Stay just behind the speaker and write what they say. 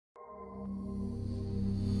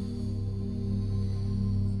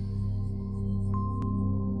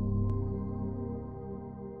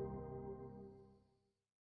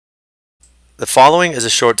The following is a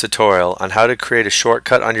short tutorial on how to create a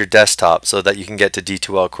shortcut on your desktop so that you can get to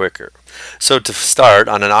D2L quicker. So to start,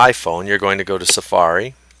 on an iPhone, you're going to go to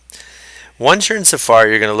Safari. Once you're in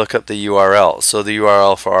Safari, you're going to look up the URL. So the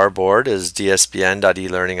URL for our board is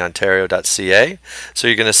dsbn.elearningontario.ca. So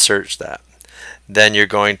you're going to search that. Then you're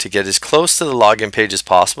going to get as close to the login page as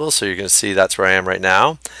possible. So you're going to see that's where I am right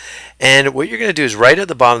now. And what you're going to do is right at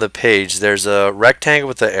the bottom of the page, there's a rectangle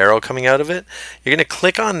with the arrow coming out of it. You're going to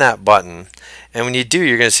click on that button. And when you do,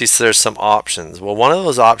 you're going to see there's some options. Well, one of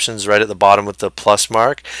those options right at the bottom with the plus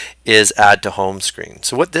mark is add to home screen.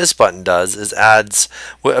 So what this button does is adds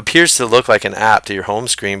what appears to look like an app to your home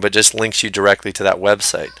screen, but just links you directly to that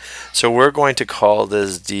website. So we're going to call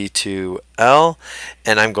this D2L,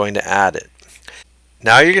 and I'm going to add it.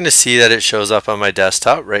 Now you're going to see that it shows up on my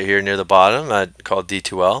desktop right here near the bottom, called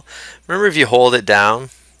D2L. Remember, if you hold it down,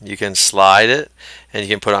 you can slide it and you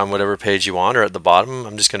can put it on whatever page you want, or at the bottom.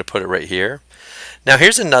 I'm just going to put it right here. Now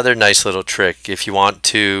here's another nice little trick. If you want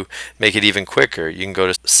to make it even quicker, you can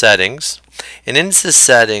go to Settings, and into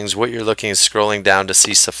Settings, what you're looking is scrolling down to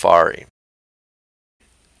see Safari.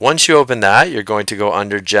 Once you open that, you're going to go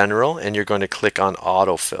under General and you're going to click on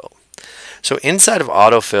Autofill. So inside of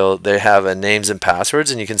Autofill, they have a names and passwords,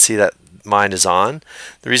 and you can see that mine is on.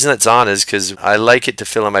 The reason that's on is because I like it to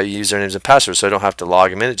fill in my usernames and passwords so I don't have to log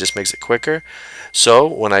them in. It just makes it quicker. So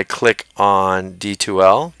when I click on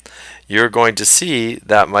D2L, you're going to see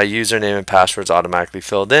that my username and passwords automatically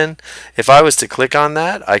filled in. If I was to click on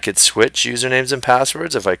that, I could switch usernames and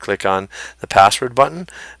passwords if I click on the password button,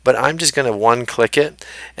 but I'm just going to one-click it,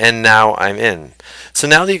 and now I'm in. So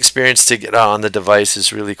now the experience to get on the device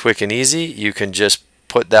is really quick and easy. You can just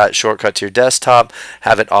put that shortcut to your desktop,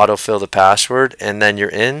 have it autofill the password, and then you're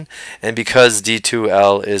in. And because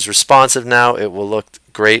D2L is responsive now, it will look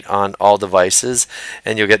great on all devices,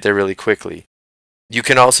 and you'll get there really quickly. You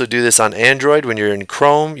can also do this on Android. When you're in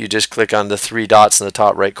Chrome, you just click on the three dots in the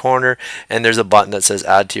top right corner, and there's a button that says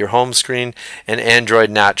Add to your home screen, and Android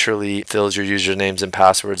naturally fills your usernames and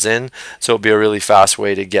passwords in, so it'll be a really fast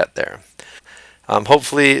way to get there.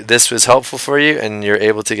 Hopefully this was helpful for you and you're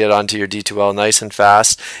able to get onto your D2L nice and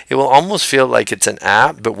fast. It will almost feel like it's an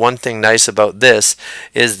app, but one thing nice about this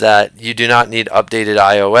is that you do not need updated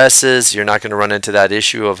iOSs. You're not going to run into that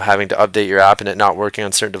issue of having to update your app and it not working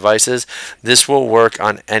on certain devices. This will work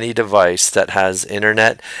on any device that has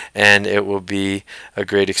internet, and it will be a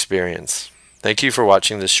great experience. Thank you for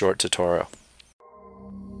watching this short tutorial.